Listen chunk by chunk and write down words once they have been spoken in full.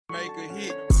Make a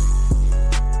hit.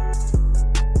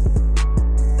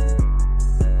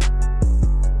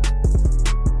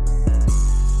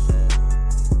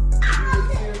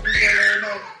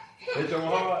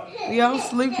 Yeah, I'm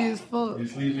sleepy as fuck. You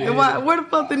sleepy? Where the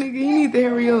fuck the nigga? He need to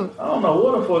hurry up. I don't know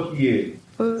where the fuck he at.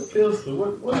 Pistol,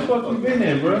 what the fuck you been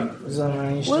at, bro? What's up,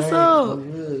 man? What's up?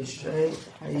 Good, straight.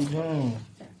 How you doing?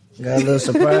 Got a little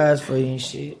surprise for you and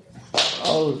shit.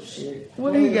 Oh, shit.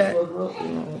 What he got?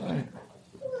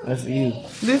 That's for you.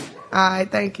 This? Alright,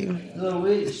 thank you. Good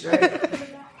with straight.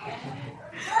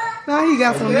 Now he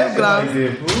got some lip gloss.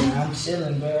 I'm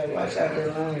chilling, bro. Watch out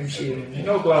that long shit, man. You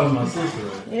know Gloss my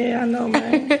sister. Yeah, I know,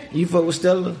 man. You fuck with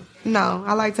Stella? No,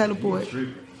 I like teleport.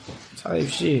 Type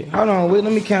shit. Hold on, wait,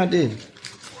 let me count this.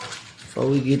 Before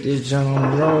we get this junk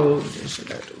on the road, this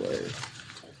shit out the way.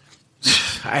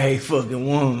 I hate fucking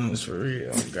ones, for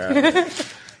real. Oh, God.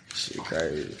 Shit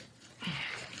crazy.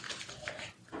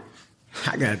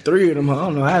 I got 3 of them. I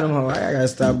don't know how them. I gotta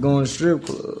stop going to strip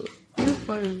club. You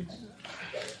funny.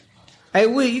 Hey,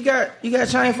 Will, you got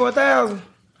change for 1,000?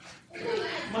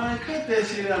 Man, cut that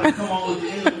shit out and come on with the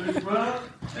interview, bro.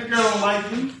 That girl don't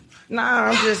like you. Nah,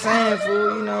 I'm just saying,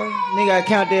 fool, you know. Nigga gotta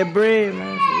count that bread,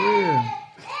 man, for real.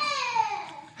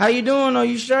 How you doing, though?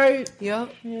 You straight?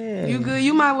 Yep. Yeah. You good?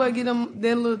 You might well get them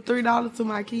that little $3 to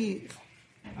my kids.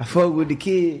 I fuck with the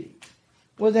kid.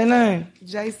 What's that name?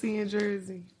 JC in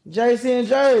Jersey. JC in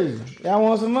Jersey. Y'all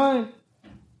want some money?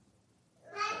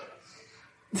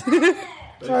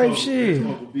 Type shit.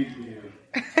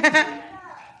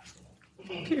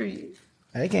 Period.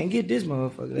 They can't get this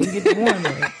motherfucker. They can get the one,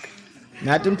 man.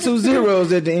 Not them 2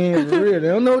 zeros at the end, for real. They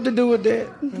don't know what to do with that.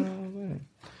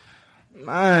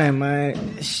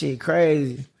 Man, shit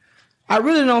crazy. I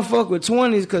really don't fuck with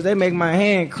 20s because they make my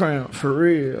hand cramp, for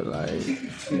real. Like,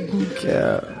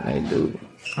 yeah, they do.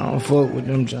 I don't fuck with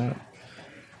them junk.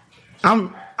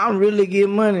 I'm really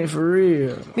getting money, for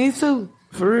real. Me too.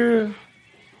 For real?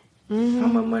 Mm-hmm. How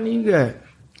much money you got?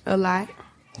 A lot.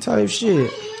 Type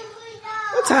shit.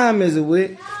 What time is it,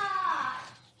 Wick?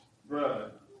 Bruh,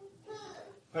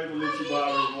 people let you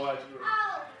borrow and watch, bro.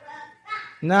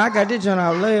 Nah, I got this joint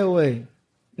out layaway.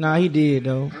 Nah, he did,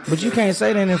 though. But you can't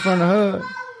say that in front of her.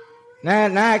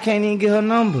 Now I can't even get her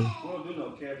number. We don't do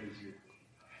no capping shit.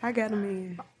 I got a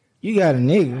man. You got a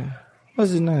nigga.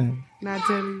 What's his name? Not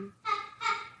telling you.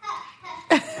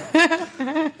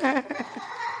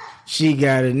 She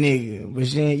got a nigga. But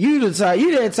she ain't, you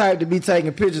that type to be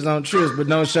taking pictures on trips but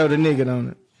don't show the nigga on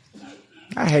it.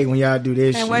 I hate when y'all do that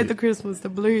shit. Can't wait till Christmas to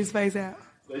blur his face out.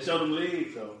 They show them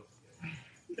legs, though.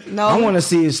 No. I want to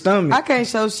see his stomach. I can't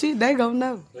show shit. They gon'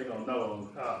 know. They gonna know on the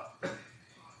car.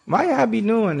 Why y'all be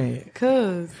doing that?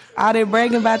 Cause all they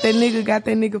bragging about that nigga got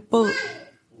that nigga fucked.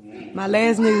 My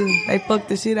last nigga, they fucked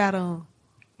the shit out of him.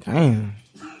 Damn.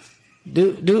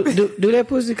 Do that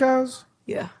pussy cost?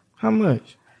 Yeah. How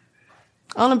much?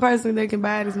 Only person that can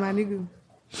buy it is my nigga.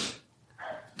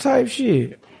 Type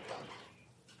shit.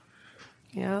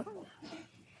 Yeah.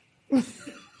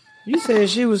 You said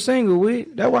she was single,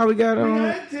 with. That's why we got her on.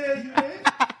 I tell you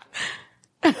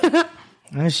that.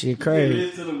 That shit You crazy.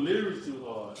 listen to them lyrics too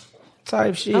hard.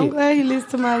 Type shit. I'm glad he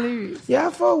listened to my lyrics. Yeah,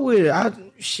 I fuck with it. I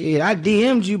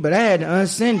DM'd you, but I had to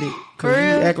unsend it. For Cause you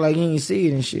real? act like you ain't see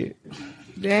it and shit.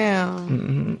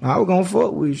 Damn. I was gonna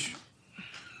fuck with you.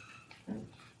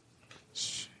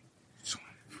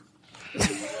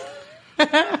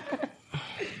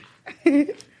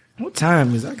 What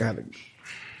time is it? I gotta.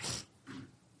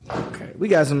 Okay, we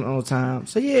got some on time.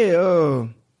 So yeah,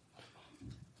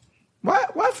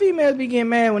 why females be getting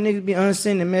mad when niggas be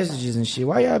unsending messages and shit?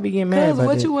 Why y'all be getting mad Cause about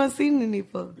what that? you want sending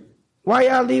it for? Why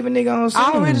y'all leave a nigga on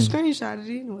I already send? screenshotted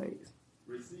it anyways.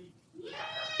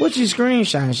 What you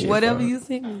screenshot shit Whatever for? you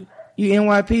sent me. You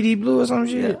NYPD Blue or some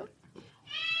shit? Yeah.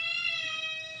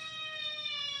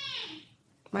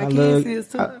 My kids is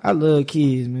too. I love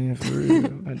kids, man, for real.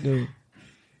 I do.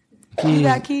 Kids. You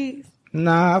got kids?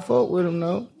 Nah, I fuck with them,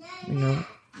 though. You know.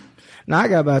 Nah, I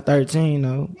got about 13,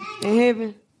 though. In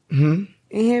heaven? Hmm?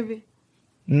 In heaven?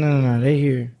 No, they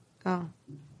here. Oh.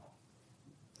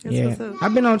 That's Yeah. what's up.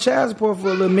 I've been on child support for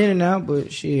a little minute now,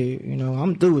 but shit, you know,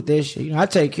 I'm through with that shit. You know, I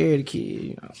take care of the kid,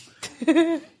 you know.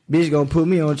 Bitch gonna put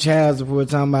me on child support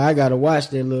talking about I gotta watch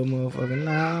that little motherfucker.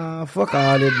 Nah, fuck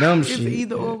all that dumb It's shit.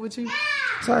 either or with you.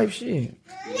 Type shit.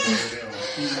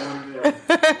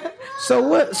 So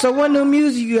what new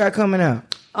music you got coming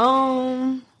out?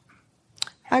 I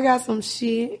got some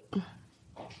shit.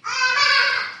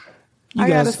 You I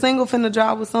got a guys- single finna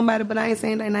drop with somebody, but I ain't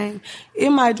saying their name. It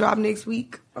might drop next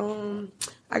week.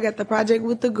 I got the project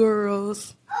with the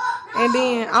girls. And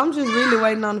then I'm just really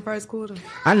waiting on the first quarter.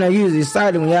 I know you was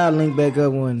excited when y'all link back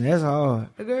up one. That's hard.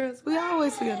 The girls, we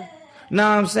always together. No,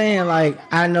 I'm saying, like,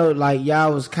 I know, like,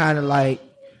 y'all was kind of, like,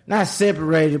 not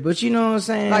separated, but you know what I'm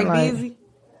saying? Like busy?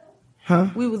 Huh?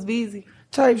 We was busy.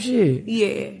 Type shit.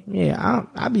 Yeah. Yeah,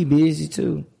 I be busy,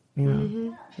 too. You know?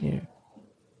 Mm-hmm. Yeah.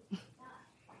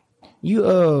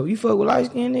 You fuck with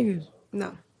light-skinned niggas?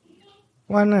 No.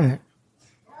 Why not?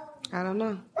 I don't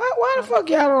know. Why the fuck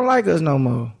y'all don't like us no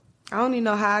more? I don't even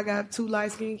know how I got 2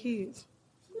 light-skinned kids.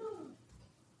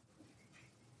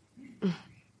 Them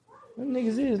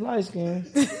niggas is light-skinned.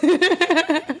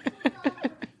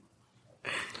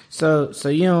 So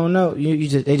you don't know?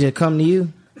 They just come to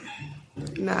you?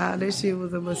 Nah, that shit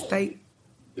was a mistake.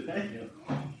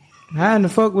 How in the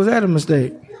fuck was that a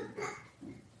mistake?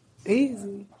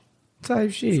 Easy.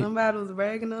 Type shit. Somebody was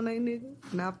bragging on that nigga,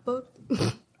 and I fucked.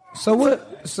 So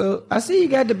what? So I see you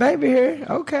got the baby hair.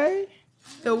 Okay.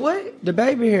 The what? The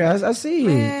baby hair. I see you.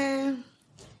 Man.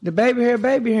 The baby hair,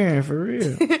 for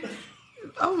real.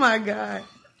 Oh my God.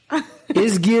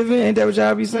 It's giving. Ain't that what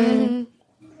y'all be saying? Mm-hmm.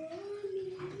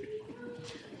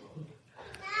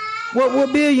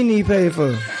 What bill you need paid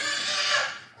for? You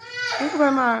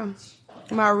can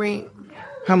pay my rent.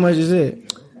 How much is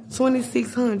it?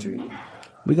 $2,600.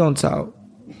 We gonna talk.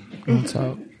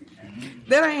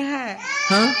 That ain't high.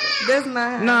 Huh? That's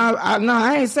not high. No,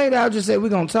 I ain't say that. I just said we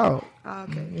gonna talk. Oh,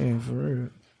 okay. Yeah, for real.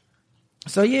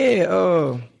 So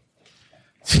yeah,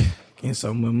 getting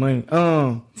so much money.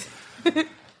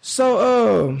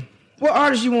 So what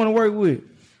artist you want to work with?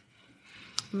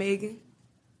 Megan.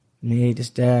 Meg Thee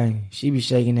Stallion. She be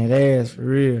shaking that ass for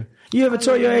real. You ever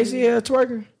tore your ACL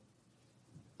twerking?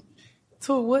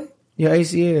 To what? Your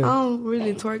ACL. I don't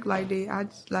really twerk like that. I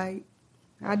just I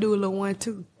do a little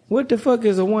 1-2. What the fuck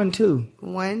is a 1-2?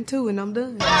 1-2 and I'm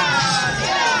done.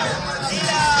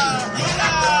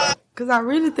 Cause I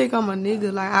really think I'm a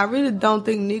nigga. Like I really don't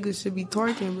think niggas should be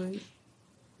twerking,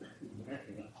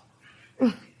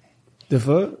 but The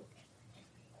fuck?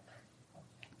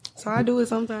 so I do it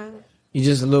sometimes. You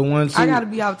just a little 1-2? I gotta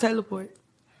be out Taylorport.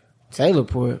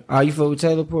 Taylorport. Oh, you fuck with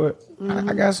Taylorport? Mm-hmm.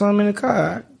 I got something in the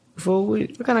car. Fuck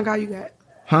with. What kind of car you got?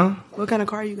 Huh? What kind of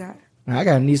car you got? I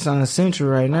got a Nissan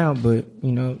Sentra right now, but,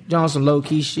 you know, doing some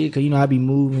low-key shit, because, you know, I be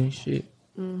moving and shit.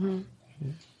 Mm-hmm.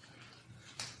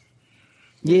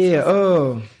 Yeah,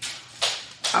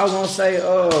 I was going to say,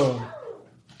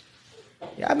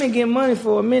 yeah, I've been getting money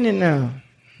for a minute now.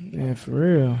 Yeah, for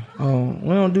real.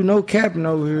 We don't do no capping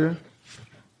over here.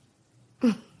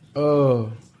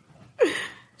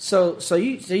 So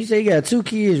you say you got 2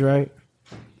 kids, right?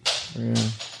 Yeah.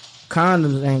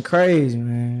 Condoms ain't crazy,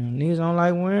 man. Niggas don't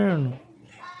like wearing them.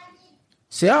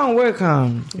 See, I don't wear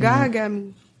condoms. God got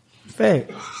me.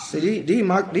 Fact. See, these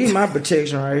my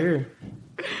protection right here.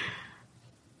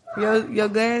 Your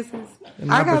glasses.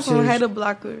 My I got some protection. hater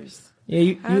blockers.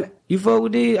 Yeah, you fuck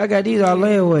with these? I got these all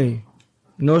layaway.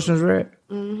 Nordstrom's rack.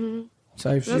 Mm-hmm.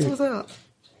 Type That's shit. what's up.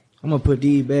 I'm gonna put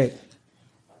these back.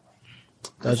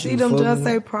 See them just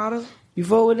say Prada. You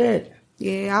fuck with that?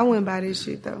 Yeah, I wouldn't buy this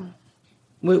shit though.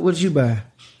 What you buy?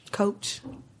 Coach.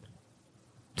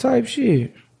 Type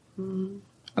shit. Mm-hmm.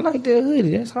 I like that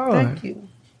hoodie. That's hard. Thank you.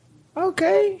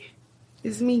 Okay.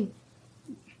 It's me.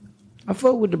 I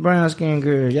fuck with the brown skin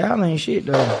girls. Y'all ain't shit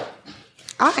though.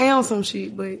 I am some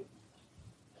shit, but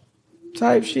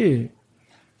Type shit.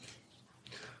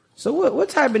 So what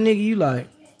type of nigga you like?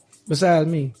 Besides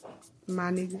me?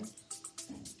 my nigga.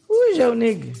 Who is your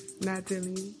nigga? Not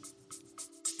telling you.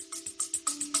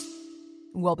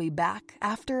 We'll be back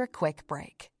after a quick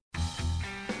break.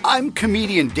 I'm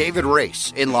comedian David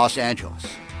Race in Los Angeles.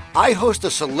 I host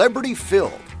a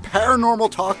celebrity-filled paranormal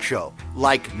talk show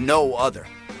like no other.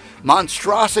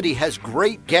 Monstrosity has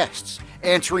great guests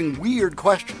answering weird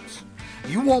questions.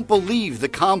 You won't believe the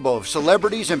combo of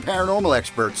celebrities and paranormal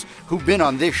experts who've been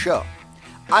on this show.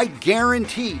 I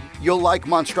guarantee you'll like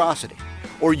Monstrosity,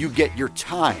 or you get your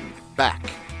time back.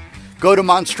 Go to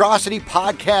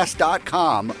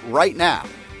monstrositypodcast.com right now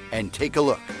and take a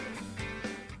look.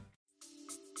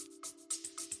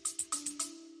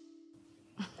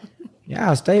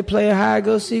 Y'all stay playing hide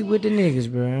go seek with the niggas,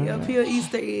 bro. Yup, he an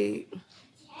Easter egg.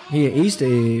 He an Easter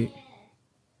egg.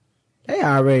 They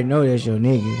already know that's your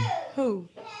nigga. Who?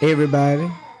 Everybody.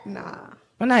 Nah.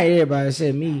 Well, not everybody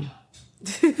except me.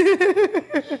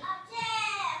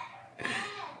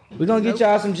 We're gonna get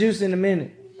y'all some juice in a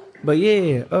minute. But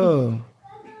yeah,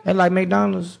 they like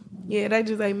McDonald's? Yeah, they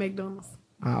just ate McDonald's.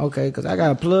 Okay, because I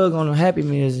got a plug on the Happy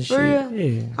Meals and shit. For real?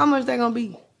 Yeah. How much they gonna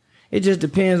be? It just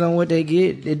depends on what they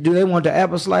get. Do they want the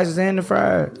apple slices and the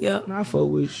fried? Yep. I fuck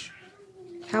with you.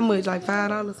 How much? Like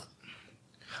 $5?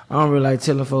 I don't really like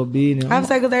telling folks business. I'm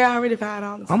saying because they already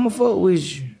 $5. I'ma fuck with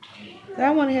you. I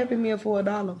want a Happy Meal for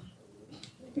 $1.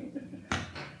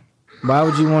 Why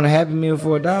would you want a Happy Meal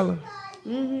for $1?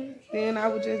 Then I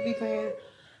would just be paying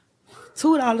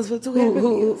 $2 for 2 Happy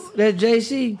Meals. That's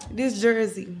JC. This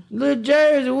Jersey. Little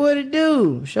Jersey, what it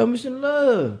do? Show me some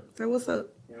love. Say what's up?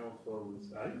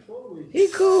 He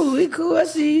cool. I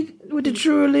see you with the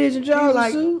True Religion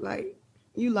jogging suit. Like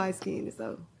you light skinned,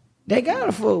 so They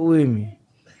gotta fuck with me.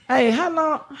 Hey, how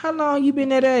long you been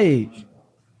that age?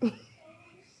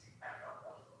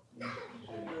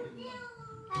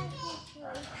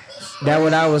 That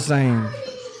what I was saying.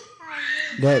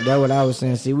 That what I was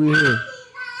saying. See, we here.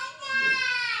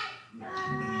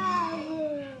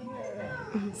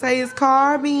 say it's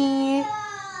Carbine.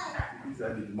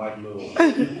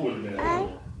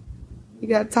 You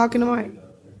got to talk in the mic.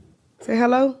 Say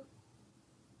hello.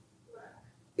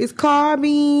 It's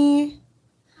Carbine.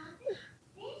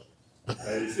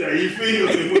 Hey, see how you feel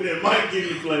when that mic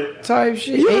get in play. Type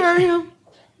shit. You heard him?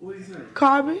 What he saying?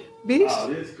 Carbine, bitch.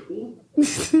 Oh, that's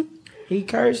cool. He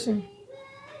cursing.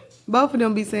 Both of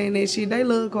them be saying that shit. They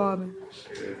love Carbine.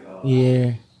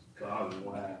 Yeah.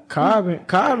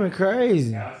 Carbon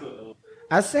crazy.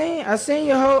 I seen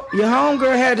your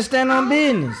homegirl had to stand on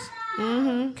business.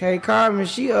 Okay, Carbon,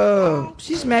 she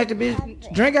smacked the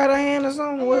bitch drink out her hand or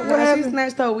something. What She happened?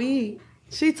 snatched her wig.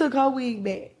 She took her wig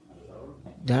back.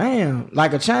 Damn,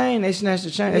 like a chain. They snatched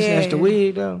the chain. They Yeah. snatched the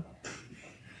wig though.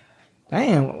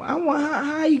 Damn, I want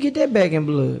how you get that back in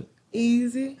blood?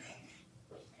 Easy.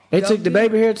 They took the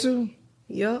baby hair too.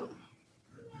 Yup.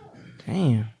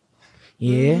 Damn.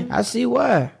 Yeah, I see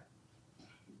why.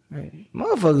 Hey,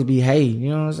 motherfuckers be hating, you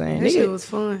know what I'm saying? That shit Nigga, was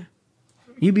fun.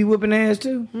 you be whooping ass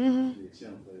too?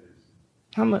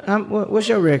 How much? What's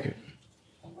your record?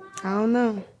 I don't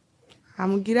know.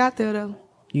 I'm gonna get out there though.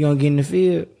 You gonna get in the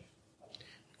field?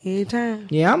 Anytime.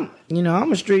 Yeah,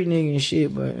 I'm a street nigga and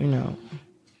shit, but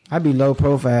I be low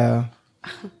profile.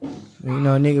 A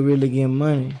nigga really getting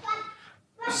money.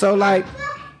 So like,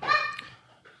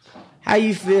 how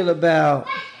you feel about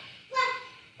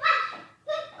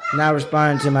not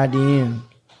responding to my DM?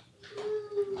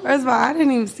 First of all, I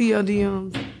didn't even see your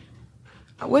DMs.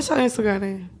 What's your Instagram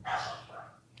name?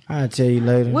 I'll tell you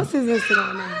later. What's his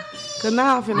Instagram name? Cause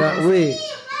now I'm finna. Wait,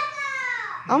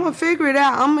 I'm gonna figure it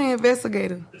out. I'm an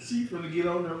investigator. She finna get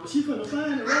on there. She finna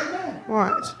find it right now.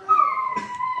 Watch.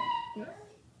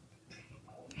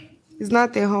 It's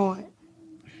not that hard.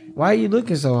 why you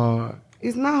looking so hard?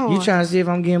 It's not hard. You trying to see if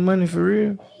I'm getting money for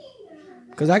real?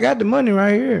 Cause I got the money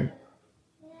right here.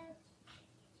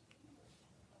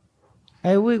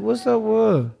 Hey, Wick, what's up,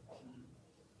 what?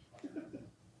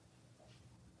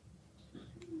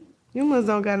 You must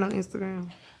don't got no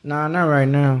Instagram. Nah, not right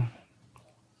now.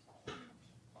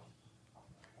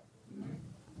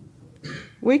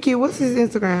 Wiki, what's his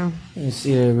Instagram? Let me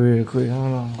see that real quick.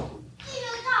 Hold on.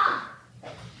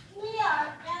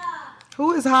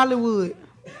 Who is Hollywood?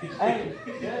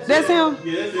 That's him.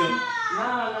 Yeah, that's him.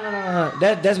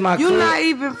 That's my You club. not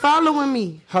even following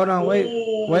me. Hold on, wait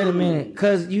a minute.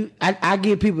 Cause I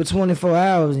give people 24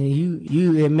 hours and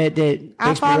you had met that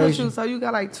I followed expiration. you, so you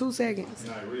got like 2 seconds.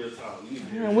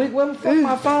 Man, where the fuck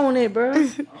my phone at, bro?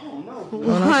 Hold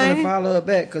on, I'm gonna follow her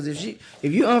back. Cause if you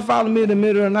unfollow me in the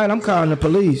middle of the night, I'm calling the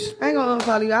police. I ain't gonna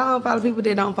unfollow you. I unfollow people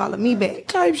that don't follow me back.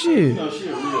 Type shit. No, she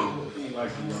a real. She ain't like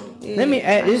you, bro. Yeah, Let me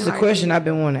ask. This is a like question it. I've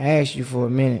been wanting to ask you for a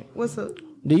minute. What's up?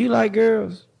 Do you like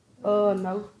girls?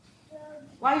 No.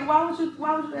 Why would you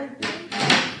ask that?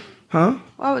 Huh?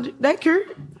 Why would you? That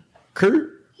Kurt?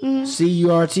 Kurt?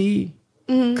 C-U-R-T?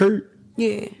 Kurt?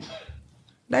 Yeah.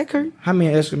 That Kurt? How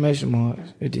many exclamation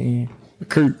marks at the end?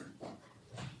 Kurt.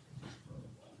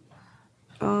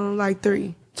 Like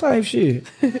 3. Type shit.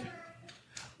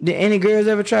 Did any girls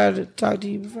ever try to talk to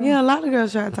you before? Yeah, a lot of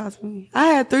girls try to talk to me. I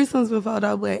had threesomes before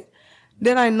though, but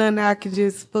that ain't nothing I can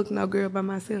just fuck no girl by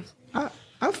myself.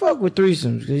 I fuck with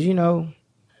threesomes because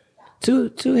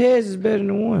two heads is better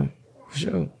than one for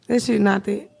sure. That shit not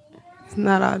that. It's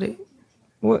not all that.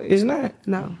 Well, it's not.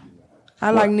 No.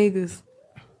 I like niggas.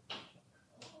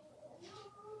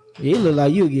 Yeah, it look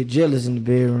like you'll get jealous in the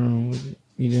bedroom with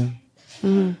it,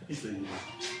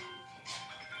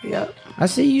 Yep. I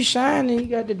see you shining. You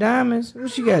got the diamonds.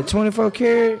 What you got? 24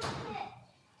 karat. It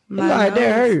My look like that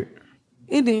nose. hurt.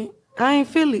 It didn't. I ain't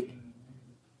feel it.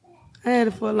 I had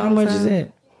it for a long How time. much is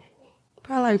that?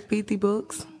 Probably like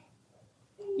 $50.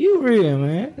 You real,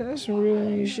 man. That's some real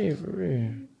nigga shit for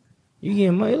real. You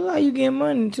getting money. It look like you getting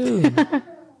money too.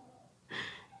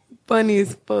 Funny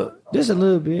as fuck. Just a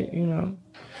little bit,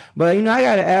 But I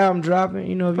got an album dropping. If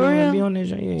you For want to real? be on this,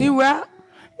 yeah. You rap?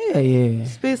 Yeah.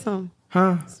 Spit some.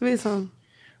 Huh? Spit some.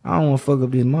 I don't want to fuck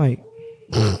up this mic.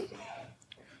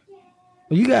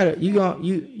 You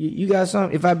got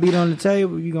something. If I beat on the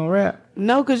table, you gonna rap?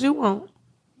 No, cause you won't.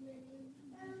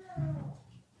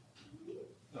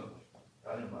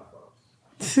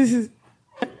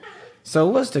 So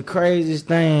what's the craziest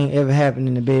thing ever happened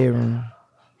in the bedroom?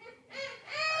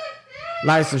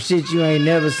 Like some shit you ain't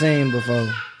never seen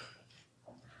before.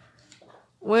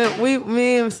 When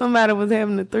me and somebody was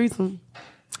having a threesome,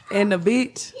 and the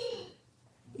bitch,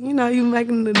 you know, you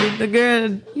making the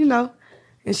girl, you know,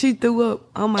 and she threw up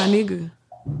on my nigga.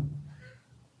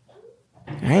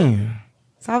 Damn.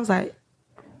 So I was like,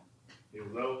 It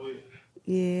was over with.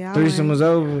 yeah. Threesome was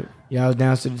over. Y'all was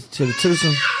down to the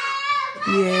twosome.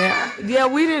 Yeah,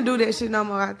 we didn't do that shit no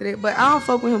more after that. But I don't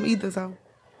fuck with him either, so.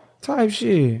 Type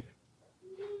shit.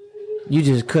 You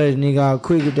just cut a nigga out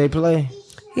quick if they play.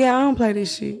 Yeah, I don't play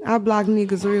this shit. I block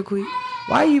niggas real quick.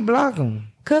 Why you block them?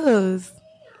 Cause,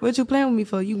 what you playing with me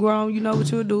for? You grown, you know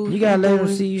what you'll do. You gotta let them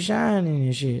see you shining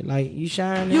and shit. Like, you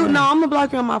shining. You know, I'm gonna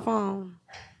block you on my phone.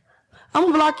 I'm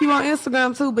gonna block you on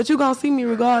Instagram too, but you gonna see me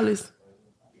regardless.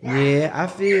 Yeah, I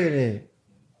feel that.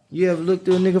 You ever looked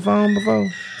through a nigga phone before?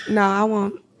 No,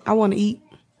 I want to eat.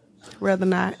 Rather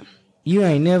not. You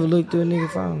ain't never looked through a nigga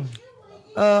phone.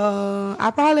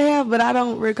 I probably have, but I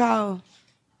don't recall.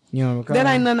 You don't recall? That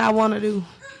ain't nothing I want to do.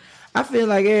 I feel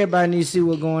like everybody needs to see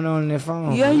what's going on in their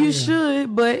phone. Yeah, you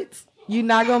should, but you're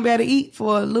not gonna be able to eat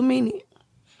for a little minute.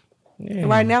 Yeah.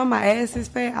 Right now, my ass is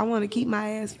fat. I want to keep my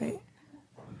ass fat.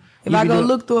 If You I be go doing-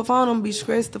 look through a phone, I'm gonna be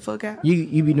stressed the fuck out.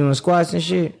 You be doing squats and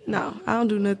shit? No, I don't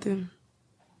do nothing.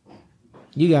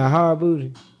 You got hard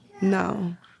booty?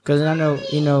 No. Cause I know,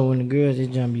 you know, when the girls,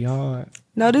 it jump be hard.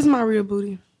 No, this is my real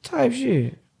booty. Type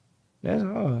shit. That's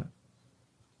hard.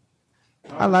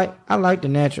 I like the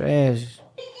natural asses.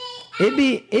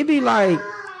 It be like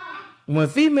when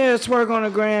females twerk on the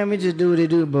gram, it just do what they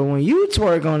do. But when you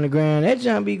twerk on the gram, that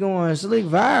jump be going slick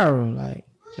viral. Like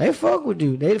they fuck with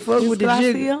you. They fuck with the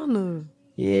jig. Glaciana.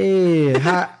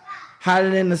 Yeah, hotter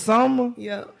than the summer.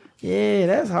 Yep. Yeah,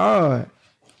 that's hard.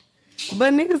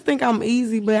 But niggas think I'm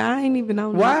easy, but I ain't even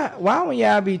on that. Why when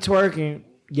y'all be twerking,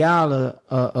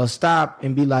 y'all stop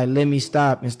and be like, let me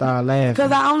stop and start laughing?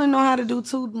 Because I only know how to do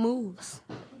 2 moves.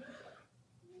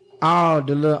 Oh,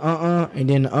 the little and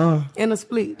then the And a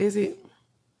split. That's it.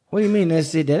 What do you mean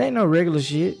that's it? That ain't no regular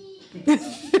shit. Talking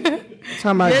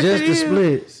about Yes, just it the is.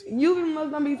 splits. You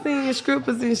must not be seeing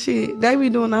strippers and shit. They be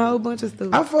doing a whole bunch of stuff.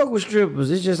 I fuck with strippers.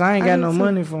 It's just I ain't got do no too.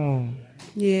 money for them.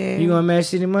 Yeah. You going to Match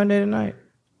City Monday tonight?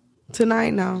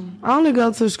 Tonight, no. I only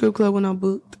go to a strip club when I'm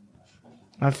booked.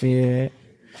 I feel that.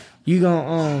 You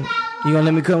gonna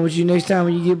let me come with you next time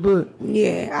when you get booked?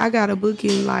 Yeah, I got a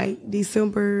booking like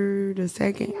December the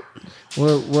 2nd.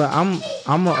 Well,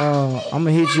 I'm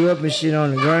gonna hit you up and shit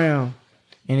on the ground.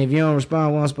 And if you don't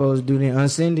respond, what I'm supposed to do, then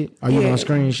unsend it? Or you Yeah. gonna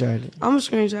screenshot it? I'm going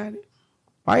to screenshot it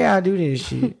Why y'all do this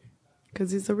shit?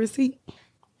 because it's a receipt.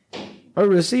 A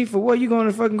receipt for what? You going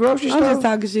to the fucking grocery I'm store? just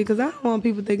talking shit because I don't want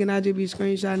people thinking I just be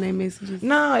screenshotting their messages.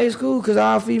 Nah, it's cool because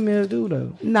all females do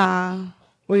though. Nah.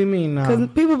 What do you mean nah? Because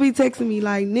people be texting me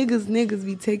like niggas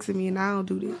be texting me and I don't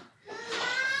do that.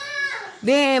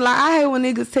 Then, like, I hate when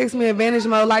niggas text me advantage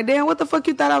mode. Like, damn, what the fuck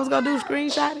you thought I was going to do?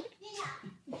 Screenshot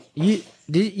it?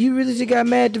 You really just got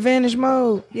mad at the vanish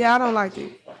mode? Yeah, I don't like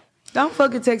it. Don't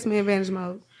fucking text me advantage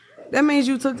mode. That means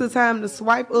you took the time to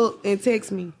swipe up and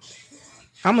text me.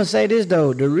 I'm gonna say this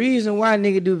though. The reason why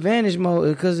nigga do vanish mode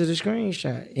is because of the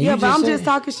screenshot. And Yeah, you but I'm said just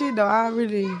talking shit, though.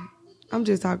 I'm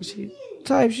just talking shit.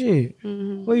 type shit.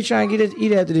 Mm-hmm. What you trying to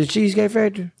eat after the Cheesecake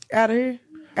Factory? Out of here?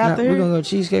 Nah, After here? we're gonna go to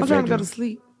Cheesecake I'm trying to Factory. go to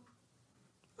sleep.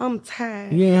 I'm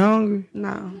tired. You ain't hungry?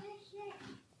 No.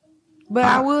 But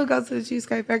I would go to the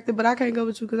Cheesecake Factory, but I can't go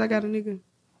with you because I got a nigga.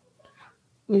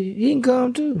 Well, he can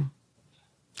come too.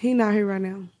 He not here right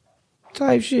now.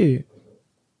 Type shit.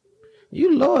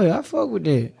 You loyal. I fuck with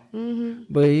that. Mm-hmm.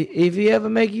 But if he ever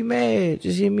make you mad,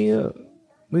 just hit me up.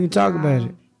 We can talk about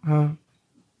it. Huh?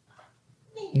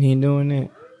 He ain't doing that.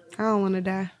 I don't want to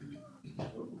die.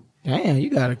 Damn, you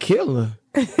got a killer.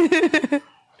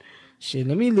 Shit,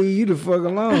 let me leave you the fuck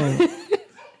alone.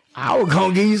 I was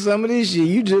gonna give you some of this shit.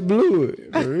 You just blew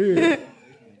it. For real.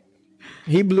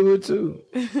 He blew it too.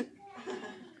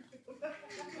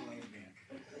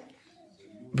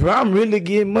 Bro, I'm really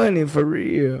getting money for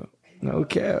real. No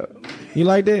cap. You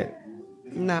like that?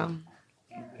 No.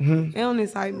 Mm-hmm. It don't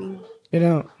excite me. You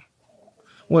know?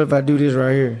 What if I do this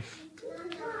right here?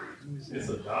 It's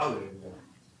 $1.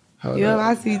 Hold Yeah, up.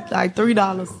 I see like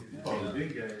 $3.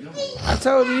 I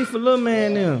told you for little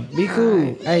man them. Be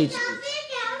cool. Hey.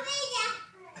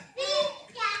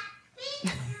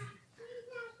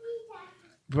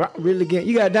 Bro, really get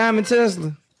you got a diamond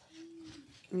Tesla?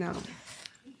 No.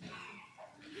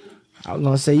 I was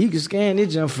gonna say you can scan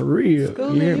this jump for real.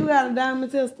 Schoolie, Yeah. you got a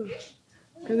diamond tester.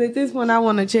 Cause at this point I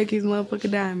wanna check his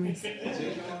motherfucking diamonds.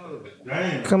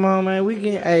 Damn. Come on, man. We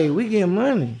get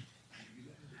money.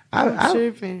 I'm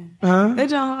tripping. Huh? That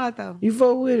John hard though. You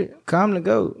fuck with it. Come to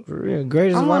go for real.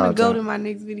 Greatest I of wanna all go time. to my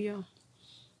next video.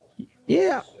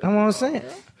 Yeah, I'm what I'm saying.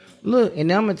 Look,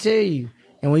 and I'm gonna tell you.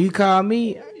 And when you call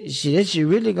me, shit, that shit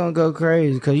really gonna go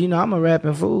crazy. Cause you know I'm a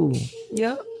rapping fool.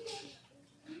 Yep.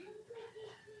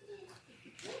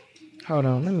 Hold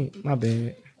on, my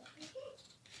bad.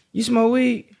 You smoke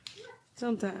weed?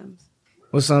 Sometimes.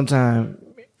 Well, sometime.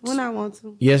 When I want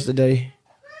to. Yesterday.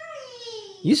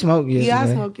 You smoked yesterday. Yeah,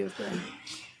 I smoked yesterday.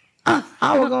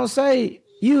 I was gonna say,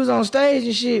 you was on stage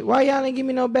and shit. Why y'all didn't give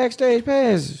me no backstage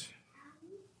passes?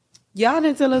 Y'all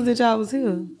didn't tell us that y'all was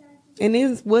here. And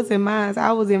this wasn't mine.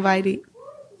 I was invited.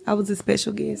 I was a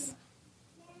special guest.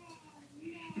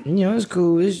 You know, it's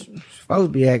cool. It's supposed to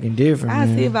be acting different, I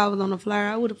man. see if I was on the flyer,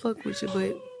 I would have fucked with you,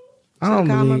 but I don't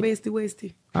call my believe. bestie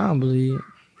Westy. I don't believe it.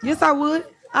 Yes, I would.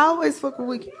 I always fuck with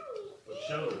Wiki.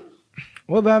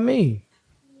 What about me?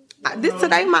 This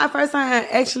today my first time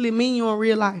actually meeting you in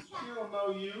real life. You don't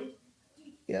know you.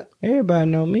 Yeah.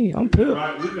 Everybody know me. I'm pure.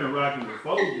 We've been rocking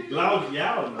before. The gloves,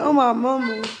 y'all know. Oh my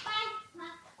mama.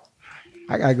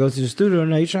 I gotta go to the studio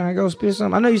now. You trying to go spit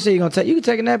something? I know you say you gonna take. You can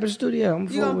take a nap in the studio. I'm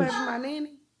You gonna full pay with for my nanny?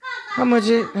 How much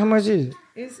is it?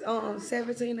 It's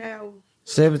 17 hours.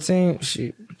 17.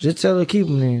 Shit. Just tell her keep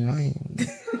them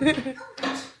then.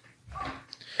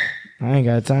 I ain't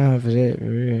got time for that for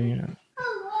real. You know.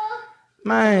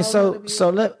 Man,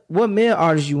 what male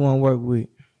artist you want to work with?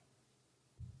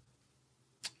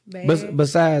 Bad.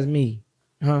 Besides me,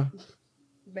 huh?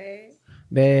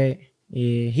 Bad.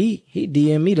 Yeah, he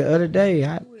DM me the other day.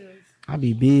 I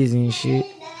be busy and shit.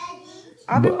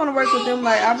 I been want to work with them.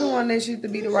 Like I been wanting that shit to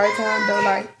be the right time though.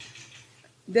 Like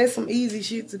that's some easy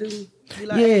shit to do. Be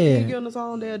like, Yeah. hey, you get on the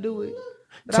song, they'll do it.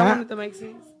 But I want it to make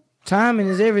sense. Timing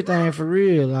is everything for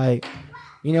real. Like,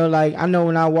 you know, like I know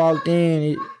when I walked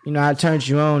in, I turned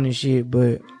you on and shit.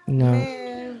 But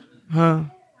Man, huh?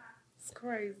 it's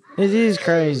crazy. It is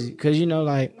crazy, cause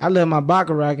like I left my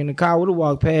Baccarat in the car. I would have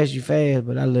walked past you fast,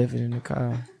 but I left it in the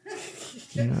car.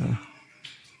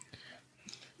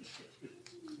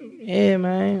 Yeah,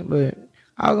 man. But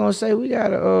I was gonna say we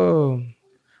gotta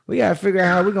figure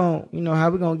out how we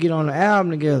gonna get on the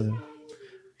album together.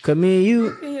 Cause me and you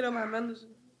You can hit on my manager.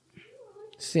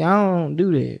 see, I don't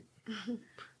do that.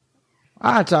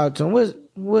 I talk to him.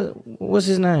 What's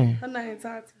his name? Her name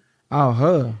Tati. Oh,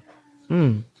 her. She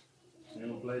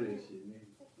don't play that shit,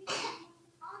 nigga.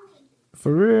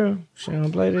 For real? She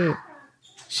don't play that.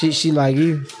 She like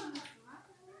you.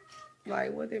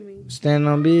 Like what that mean? Standing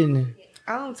on business.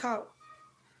 I don't talk.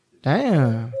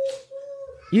 Damn.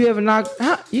 You ever knocked?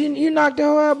 You knocked the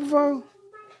whole out before?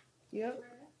 Yep,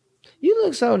 You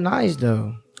look so nice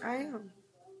though. I am.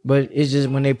 But it's just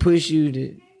when they push you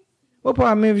to. What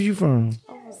part of Memphis you from?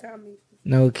 I'm from South Memphis.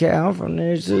 No, Cal. I'm from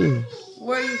there too.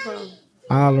 Where you from?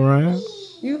 All around.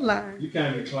 You lying. You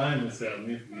can't be climbing something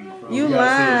if you from. You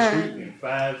gotta say lying. the street in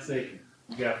 5 seconds.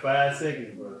 You got 5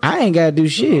 seconds, bro. I ain't gotta do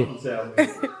shit. From South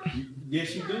Memphis.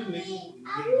 Yes, you do, nigga.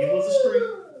 Give us a street.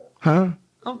 Huh?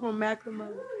 I'm from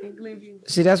Macklemore in Glenview.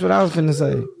 See, that's what I was finna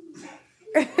say.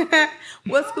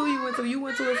 What school you went to? You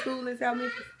went to a school in South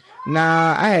Memphis?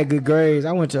 Nah, I had good grades.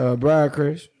 I went to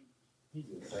Briarcrest.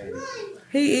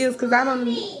 He is, because I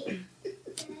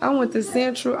went to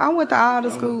Central. I went to all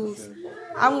the schools.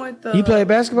 I went to... You play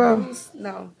basketball?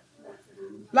 No.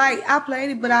 Like, I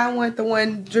played it, but I went the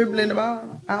one dribbling the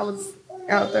ball. I was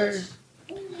out there.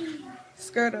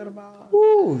 Scared of the ball.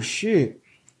 Ooh, shit.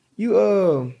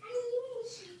 You,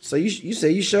 so you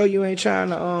say you sure you ain't trying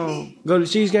to, go to the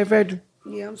Cheesecake Factory?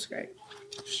 Yeah, I'm straight.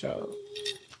 Sure.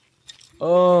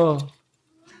 Hold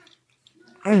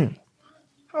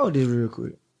this real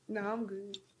quick. No, I'm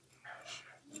good.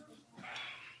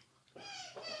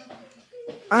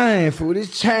 I ain't fool.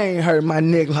 This chain hurt my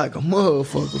neck like a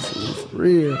motherfucker, fool. For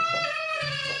real.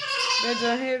 That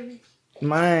just heavy?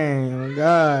 Man, oh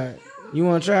God. You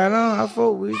want to try it on? I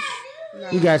fuck with you. No.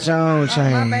 You got your own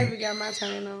chain. My baby got my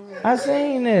chain on. I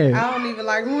seen that. I don't even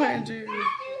like wearing jewelry.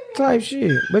 Type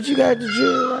shit. But you got the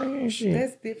jewelry right here and shit.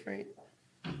 That's different.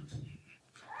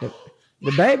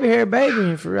 The baby hair,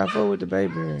 baby, for real. I fuck with the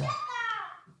baby hair.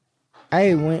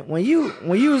 Hey, when you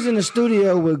was in the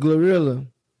studio with Glorilla,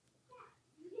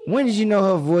 when did you know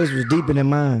her voice was deeper than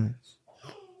mine?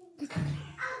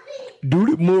 Do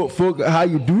that, motherfucker. How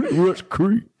you do that, Rush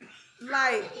Creek?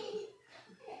 Like,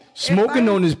 Smoking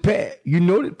on this pad. You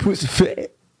know that pussy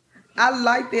fat. I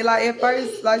liked it. Like, at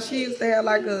first, like, she used to have,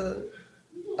 like, a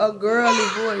a girly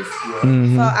voice.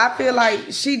 Mm-hmm. So I feel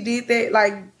like she did that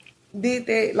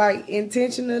like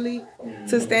intentionally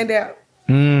to stand out.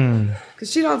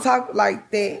 Cause she don't talk like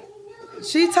that.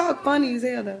 She talk funny as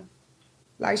hell though.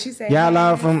 Like she said. Y'all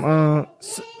all from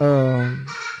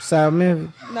South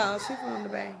Memphis? No, she from the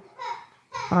Bay.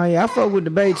 Oh yeah, I fuck with the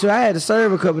Bay too. I had to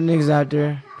serve a couple niggas out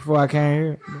there before I came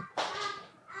here.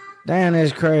 Damn,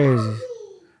 that's crazy.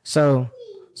 So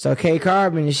K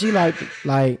Carbon, and she like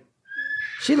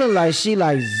she look like she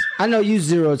like, I know you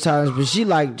 0 tolerance, but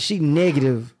she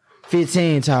negative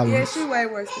 15 tolerance. Yeah, she way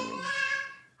worse than me.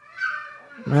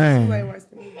 Man. She way worse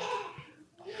than me.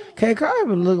 K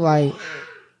Carbon look like,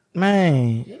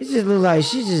 man, it just look like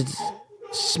she just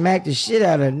smacked the shit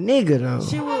out of a nigga though.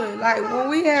 She would. Like when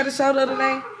we had a show the other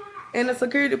day and the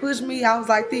security pushed me, I was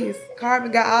like this.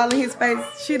 Carbon got all in his face.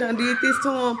 She done did this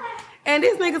to him. And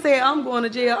this nigga said, I'm going to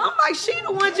jail. I'm like, she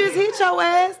the one just hit your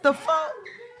ass. The fuck?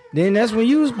 Then that's when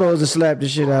you was supposed to slap the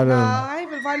shit out of her. I ain't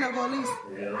been fighting no police.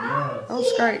 I'm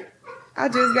straight. I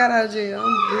just got out of jail.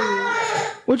 I'm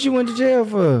good. What you went to jail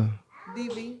for?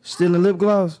 DV. Stealing lip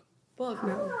gloss? Fuck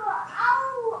no.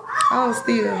 I don't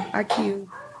steal. I kill.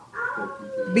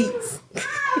 Beats.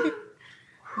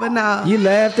 But nah. You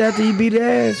laughed after you beat the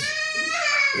ass?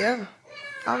 Yeah.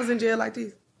 I was in jail like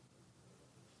this.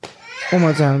 One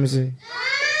more time, let me see.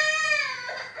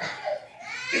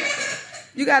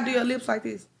 You gotta do your lips like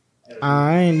this.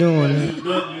 I ain't doing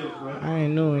that. I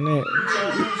ain't doing that.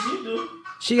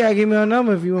 She gotta give me her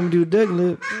number if you want me to do duck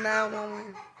lip.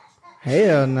 911.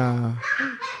 Hell nah.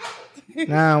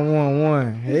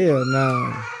 911. Hell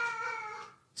nah.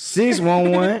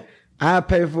 611. I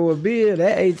pay for a bill.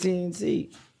 That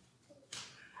AT&T.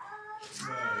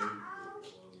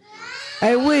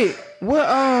 Hey, wait. What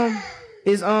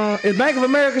is Bank of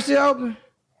America still open?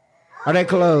 Are they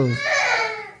closed?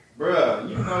 Bruh,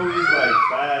 you know it's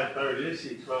like 5:30. This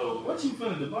shit closed. What you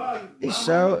finna deposit? It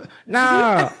show.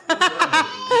 Nah.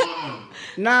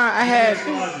 Nah, I had.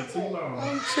 Too long.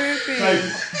 I'm tripping.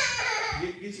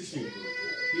 Get your shit, bro.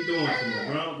 You doing too much.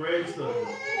 Brown, grab stuff.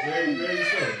 Grab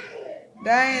stuff.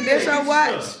 Dang, that's your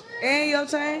watch and your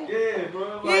chain? Yeah,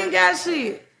 bro. You ain't got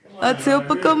shit. A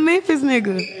typical Memphis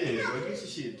nigga. Yeah, bro. Get your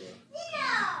shit, bro.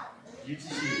 Get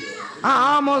your shit, bro.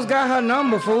 I almost got her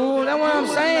number, fool. That's what I'm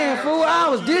saying, fool. I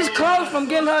was this close from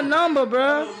getting her number,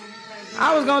 bro.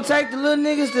 I was gonna take the little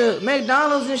niggas to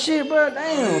McDonald's and shit, bro.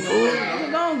 Damn,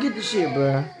 fool. Don't get the shit,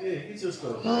 bro. Yeah, get your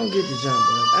stuff. Don't get the jump,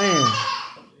 bro. Damn.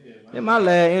 That's my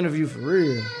last interview for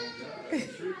real.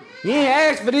 You ain't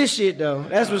asked for this shit, though.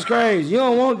 That's what's crazy. You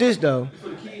don't want this, though.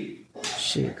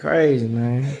 Shit crazy,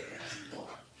 man.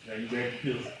 Now you got the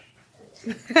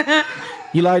pills.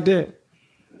 You like that?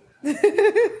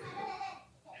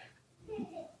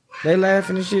 They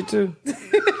laughing and shit, too.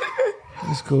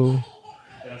 That's cool.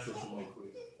 That's a small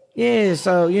quick. Yeah,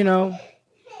 so, you know,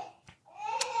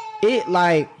 it,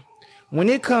 like, when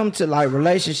it comes to, like,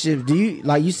 relationships, do you,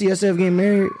 like, you see yourself getting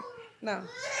married? No.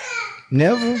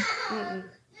 Never?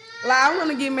 Like, I want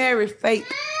to get married fake.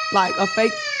 Like, a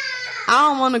fake. I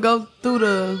don't want to go through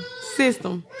the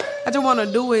system. I just want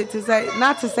to do it to say,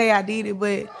 not to say I did it,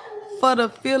 but for the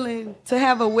feeling to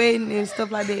have a wedding and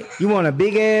stuff like that. You want a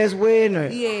big-ass wedding? Or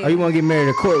you want to get married in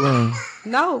a courtroom?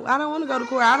 No, I don't want to go to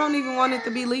court. I don't even want it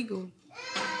to be legal.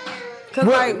 Because,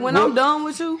 like, when I'm done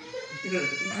with you,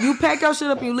 you pack your shit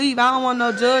up and you leave. I don't want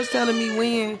no judge telling me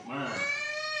when.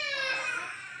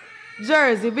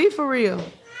 Jersey, be for real.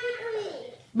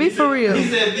 Be for real. He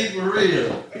said be for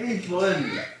real. He's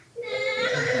funny.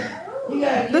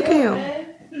 Look at him.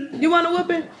 You want a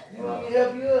whooping?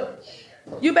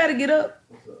 You better get up.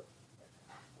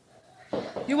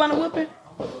 You want a whooping?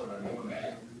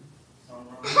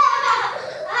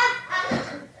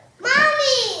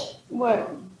 Mommy! What?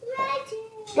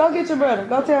 Go get your brother.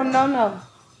 Go tell him no.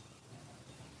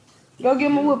 Go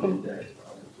give him a whooping.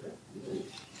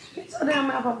 Get your damn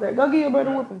mouth up there. Go give your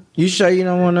brother a whooping. You sure you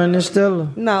don't want nothing to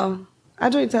Stella? No. I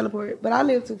drink teleport, but I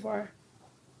live too far.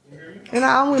 And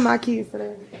I'm with my kids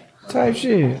today. Type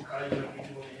shit.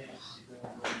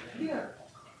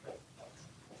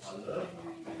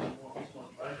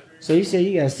 So you said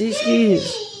you got 6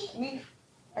 kids? Me,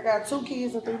 I got 2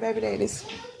 kids and 3 baby daddies.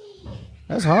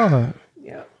 That's hard.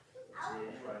 Yeah.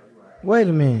 Wait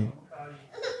a minute.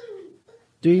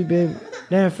 3 baby?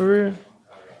 Damn, for real?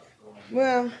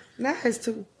 Well, now it's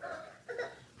 2.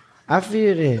 I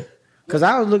feel that. Because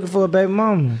I was looking for a baby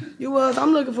mama. You was.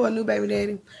 I'm looking for a new baby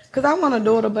daddy. Because I want a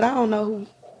daughter, but I don't know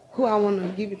who I want to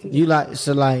give it to. You like,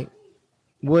 so like,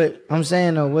 what, I'm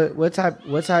saying though, what type of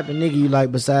nigga you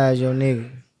like besides your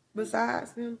nigga?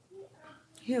 Besides him?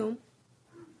 Him?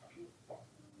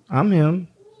 I'm him.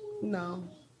 No.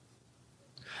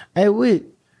 Hey, Whit,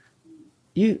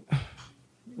 you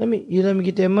let me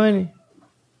get that money.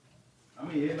 I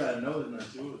mean, everybody knows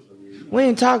it's not yours. So yeah. We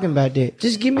ain't talking about that.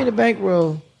 Just give me the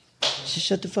bankroll. Just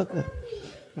shut the fuck up.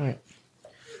 All right.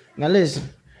 Now listen.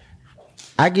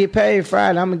 I get paid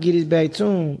Friday. I'm gonna get his back to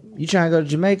him. You trying to go to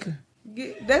Jamaica?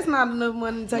 That's not enough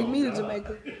money to take me to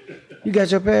Jamaica. You got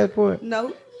your passport?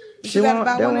 No. That's what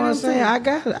I'm saying. I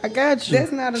got you.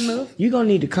 That's not enough. You gonna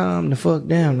need to calm the fuck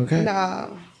down, okay? Nah.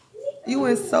 You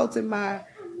insulted my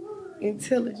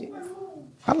intelligence.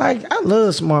 I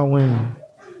love smart women.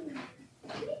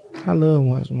 I love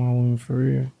smart women for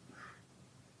real.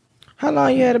 How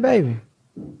long you had a baby?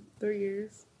 3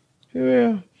 years. For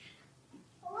real?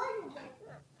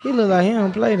 He look like he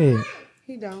don't play that.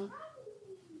 He don't.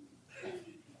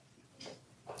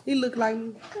 He look like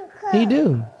me. He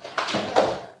do.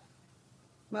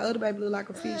 My other baby look like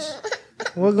a fish.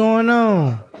 What going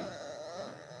on?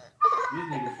 This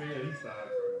nigga failed. He's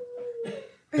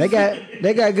sorry.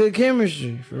 They got good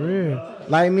chemistry, for real.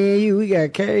 Like me and you, we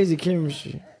got crazy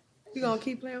chemistry. You gonna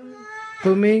keep playing with me?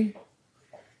 Who, me?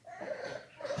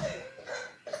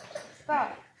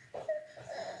 Stop.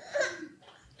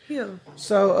 Here.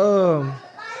 So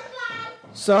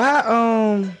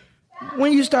how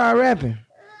when you start rapping?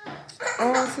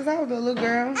 Since I was a little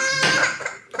girl.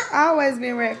 I always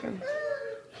been rapping.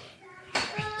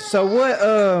 So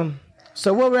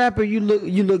what rapper you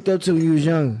looked up to when you was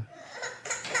younger?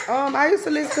 I used to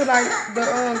listen to like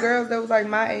the girls that was like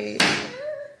my age.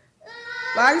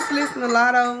 But I used to listen to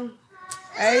Lotto,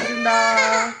 Asian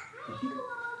Doll,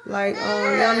 like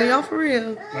Young Leon for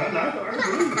real.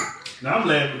 Now I'm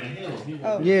laughing at him.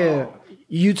 Oh. Yeah.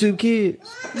 YouTube Kids.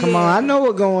 Come on, I know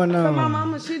what's going on. So my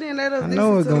mama, she didn't let us I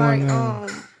know listen to what's like going on.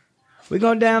 We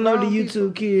gonna download the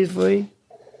YouTube Kids for you.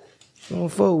 Don't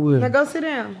fuck with Now it. go sit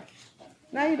down.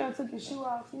 Now you done took your shoe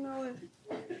off. You know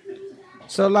what?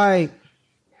 So like,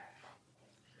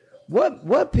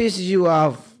 what pisses you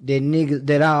off that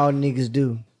all niggas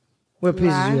do? What pisses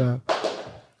Lie. you off?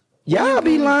 Y'all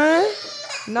be lying.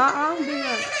 No, I don't be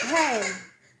like, hey.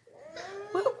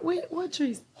 What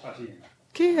trees?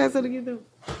 Kid has to get through.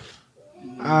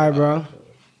 All right, bro.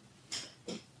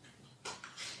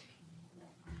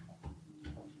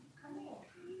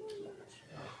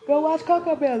 Go watch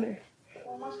Coco Belly.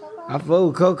 I fuck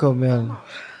with Coco Melon.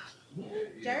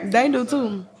 They do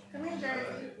too.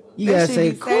 You That gotta should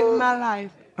say be saving cool. my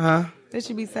life. Huh? They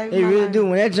should be saving They my really life. do.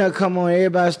 When that junk come on,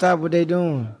 everybody stop what they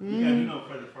doing. You know,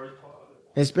 for the first part.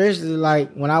 Especially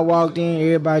like when I walked in,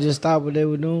 everybody just stopped what they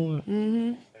were doing.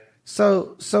 Mm-hmm.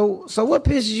 So what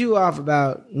pisses you off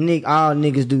about all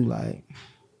niggas do like?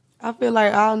 I feel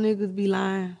like all niggas be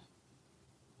lying.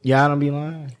 Y'all don't be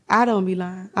lying. I don't be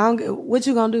lying. I don't get. What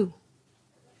you gonna do?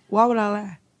 Why would I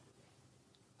lie?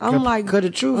 I'm like, Cause the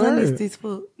truth honest hurt. as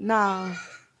fuck. Nah.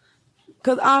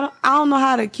 Cause I don't know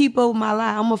how to keep up with my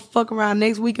lie. I'm gonna fuck around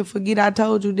next week and forget I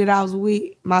told you that I was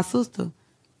with my sister.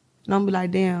 And I'm be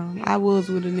like, damn, I was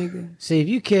with a nigga. See, if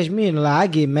you catch me in a lie, I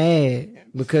get mad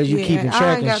because you keeping I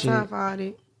track ain't of got shit. time for all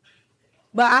that.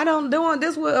 But I don't do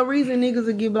this with a reason niggas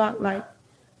will get blocked. Like,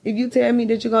 if you tell me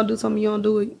that you're gonna do something, you don't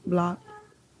do it, block.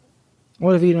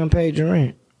 What if you done paid your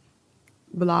rent?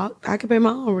 Block. I can pay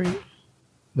my own rent.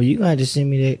 But you gonna have to send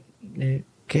me that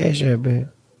cash app back.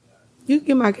 You can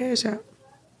get my cash out.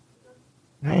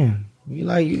 Damn, you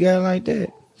got it like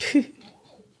that.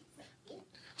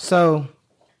 So,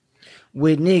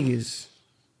 with niggas,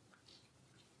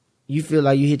 you feel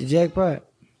like you hit the jackpot?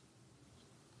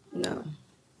 No.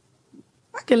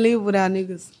 I can live without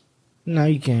niggas. No,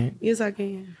 you can't. Yes, I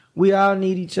can. We all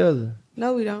need each other.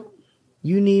 No, we don't.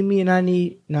 You need me and I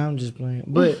need... No, I'm just playing.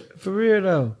 But for real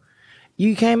though,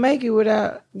 you can't make it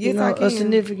without Yes, I a can.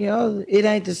 significant other. It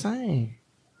ain't the same.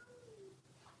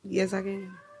 Yes, I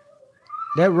can.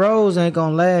 That rose ain't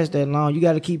gonna last that long. You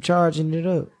got to keep charging it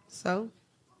up. So,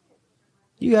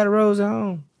 You got a rose at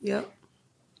home. yep.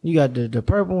 You got the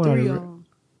purple one. 3 or of the, them.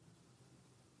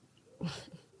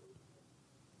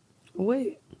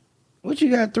 Wait. what you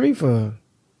got 3 for?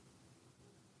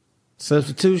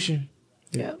 Substitution.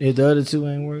 Yep. If the other 2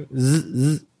 ain't work, zzz,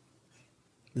 zzz,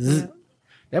 zzz. Yep.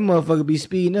 That motherfucker be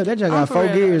speeding up. That junk got for 4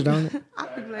 real. gears, don't it? I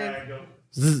be playing.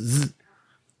 Zzz, zzz.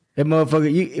 That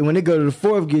motherfucker, when it go to the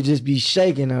 4th gear, just be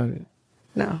shaking on it.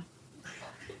 No.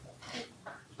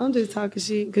 I'm just talking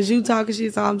shit. Because you talking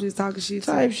shit, so I'm just talking shit.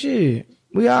 too. Type shit.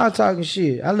 We all talking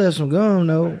shit. I left some gum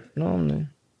though. Normally.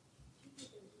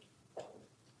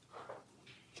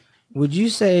 Would you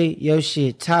say your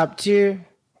shit top tier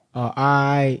or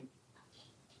alright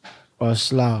or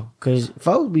slow? Cause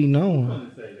folks be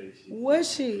knowing. What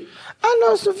shit? I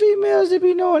know some females that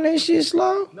be knowing they shit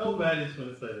slow. Nobody's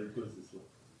gonna say they pussy slow.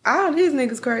 All these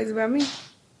niggas crazy about me.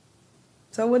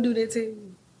 So what do they tell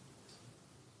you?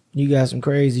 You got some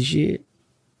crazy shit.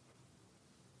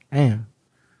 Damn.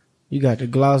 You got the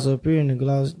gloss up here and the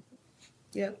gloss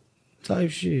Yep. type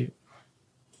shit.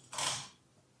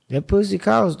 That pussy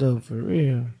cost though, for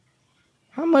real.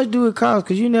 How much do it cost?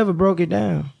 Cause you never broke it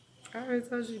down. I already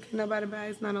told you, can nobody buy it.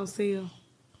 It's not on sale.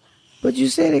 But you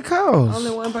said it cost.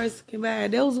 Only one person can buy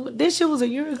it. This shit was a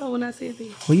year ago when I said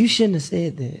this. Well, you shouldn't have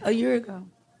said that. A year ago.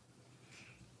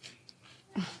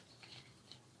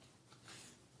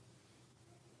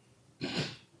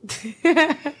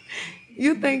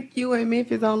 You think you in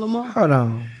Memphis on Lamar? Hold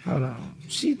on.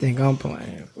 She think I'm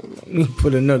playing. Let me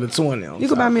put another 20 on You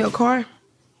can top. buy me a car,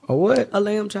 A what? a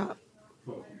lamb chop.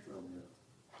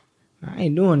 I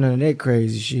ain't doing none of that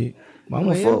crazy shit. But I'm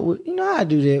gonna Well, fuck with. You know how I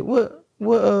do that.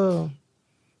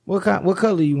 What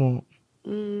color you want?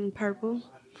 Purple.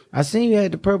 I seen you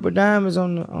had the purple diamonds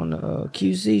on the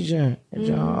QC joint at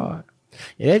John Hart.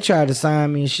 Yeah, they tried to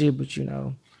sign me and shit, but you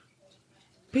know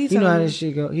how this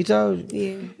shit go. He told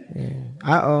you.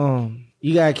 Yeah.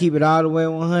 You gotta keep it all the way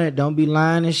 100. Don't be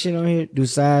lying and shit on here. Do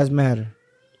size matter?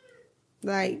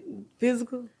 Like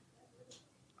physical.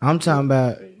 I'm talking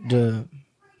about the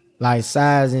like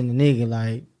size in the nigga.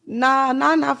 Like Nah,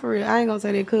 not for real. I ain't gonna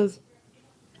say that because,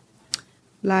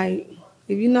 like,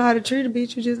 if you know how to treat a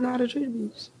bitch, you just know how to treat a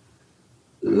bitch.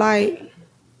 Like,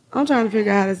 I'm trying to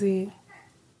figure out how to say it.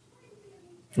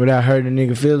 without hurting a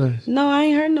nigga feelings. No, I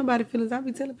ain't hurting nobody's feelings. I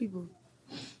be telling people.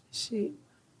 Shit.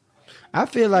 I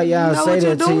feel like y'all You know say what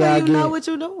you're that till doing, y'all you get know what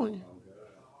you're doing.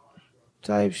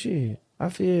 type shit. I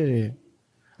feel that.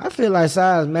 I feel like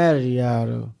size matter to y'all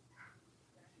though.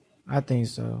 I think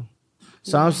so.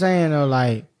 So I'm saying though,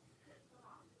 like,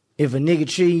 if a nigga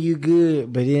treating you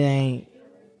good, but it ain't.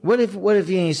 What if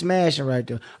he ain't smashing right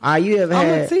there? You ever I'm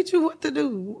gonna had teach you what to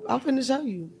do. I'm finna show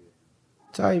you.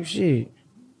 type shit?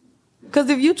 Cause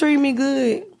if you treat me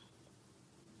good,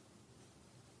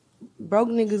 broke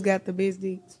niggas got the best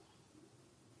dicks.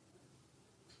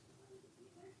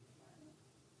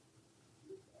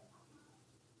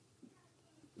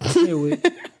 Yeah, with.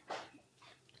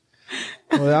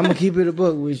 Well, I'm gonna keep it a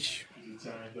buck with you.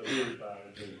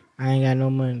 I ain't got no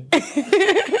money.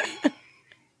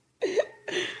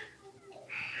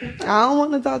 I don't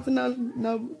want to talk to no.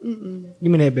 Mm-mm.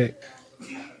 Give me that back.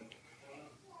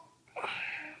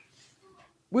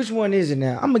 Which one is it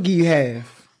now? I'm gonna give you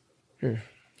half. Here.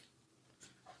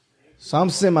 So I'm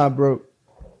semi-broke.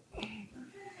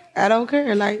 I don't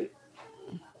care. Like,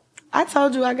 I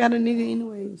told you I got a nigga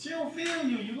anyways. She don't feel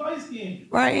you. You light skinned.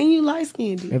 Right, and you light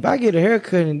skinned. If I get a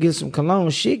haircut and get some cologne,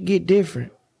 shit get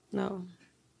different. No.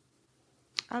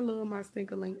 I love my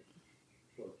stinker link.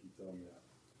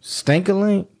 Stinker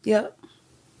link? Yep.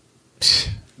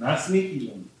 Not sneaky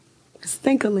link.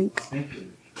 Stinker link. Sneaky.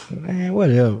 Man,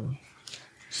 whatever.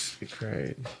 Shit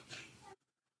crazy.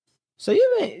 So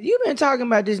you been talking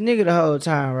about this nigga the whole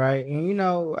time, right? And you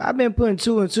know, I've been putting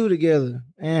 2 and 2 together.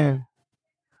 And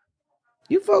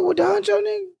you fuck with the honcho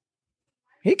nigga?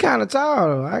 He kinda tall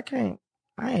though.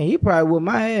 He probably with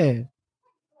my ass.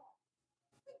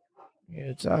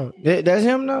 Yeah, tall. That's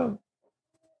him though?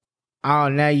 Oh,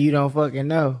 now you don't fucking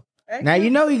know. Now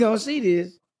you know he gonna see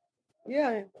this.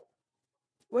 Yeah.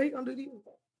 What he gonna do to you?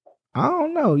 I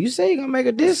don't know. You say you gonna make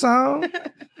a diss song.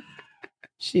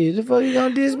 Shit, the fuck you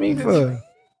gonna diss me for?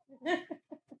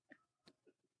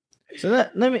 So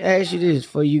let me ask you this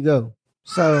before you go.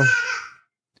 So,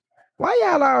 why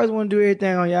y'all always want to do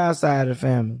everything on y'all side of the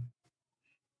family?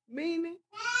 Meaning?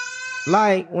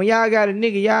 Like, when y'all got a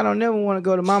nigga, y'all don't never want to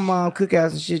go to my mom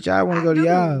cookouts and shit. Y'all want to go to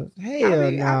y'all.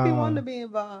 Hell no. I be wanting to be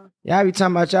involved. Y'all be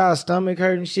talking about y'all stomach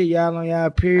hurting shit. Y'all on y'all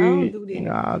period. do that. You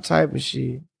know, all type of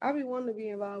shit. I be wanting to be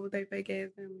involved with that fake ass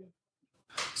family.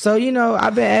 So, you know,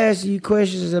 I've been asking you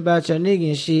questions about your nigga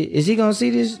and shit. Is he gonna see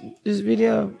this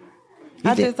video?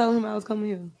 I just told him I was coming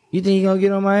here. You think he gonna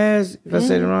get on my ass if I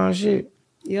say the wrong shit?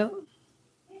 Yep.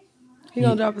 He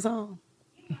gonna drop a song.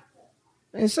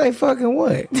 And say fucking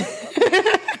what?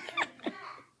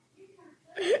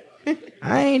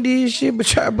 I ain't did shit but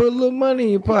try to put a little money in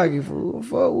your pocket, fool.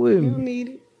 Fuck with You don't me. need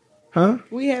it. Huh?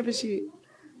 We having shit.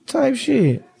 Type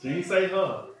shit. She ain't say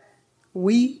her.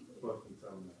 We?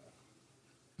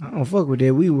 I don't fuck with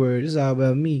that we word. It's all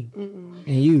about me and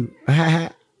you. No.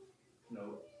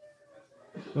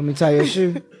 Let me tie your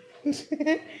shoe.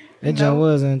 That junk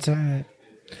was untied.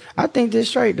 I think that's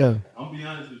straight though. I'm be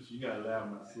honest with you. You gotta allow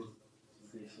my sister. She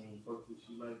said she ain't fuck with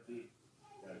you like that.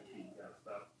 Gotta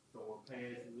stop throwing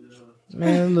passes at her.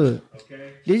 Man, look.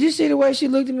 Okay? Did you see the way she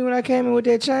looked at me when I came in with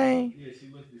that chain? Yeah, she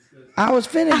was disgusting. I was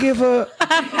finna give her.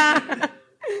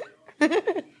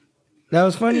 That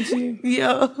was funny to you?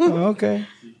 Yeah. Oh, okay.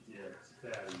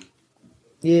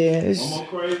 Yeah, it's One more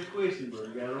crazy question, bro.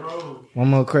 You gotta roll. one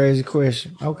more crazy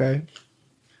question. Okay.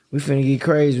 We finna get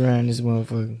crazy around this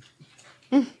motherfucker.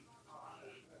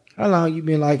 How long you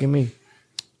been liking me? You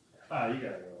gotta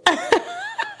go.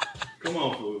 Come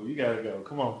on, fool. You gotta go.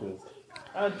 Come on, Phil.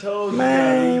 I told you.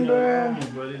 Man, you bro.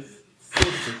 But it's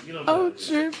sisters. You know I'm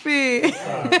tripping.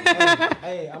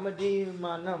 Hey, I'm gonna give you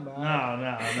my number.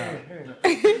 No.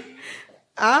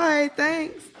 All right,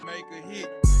 thanks. Make a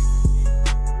hit.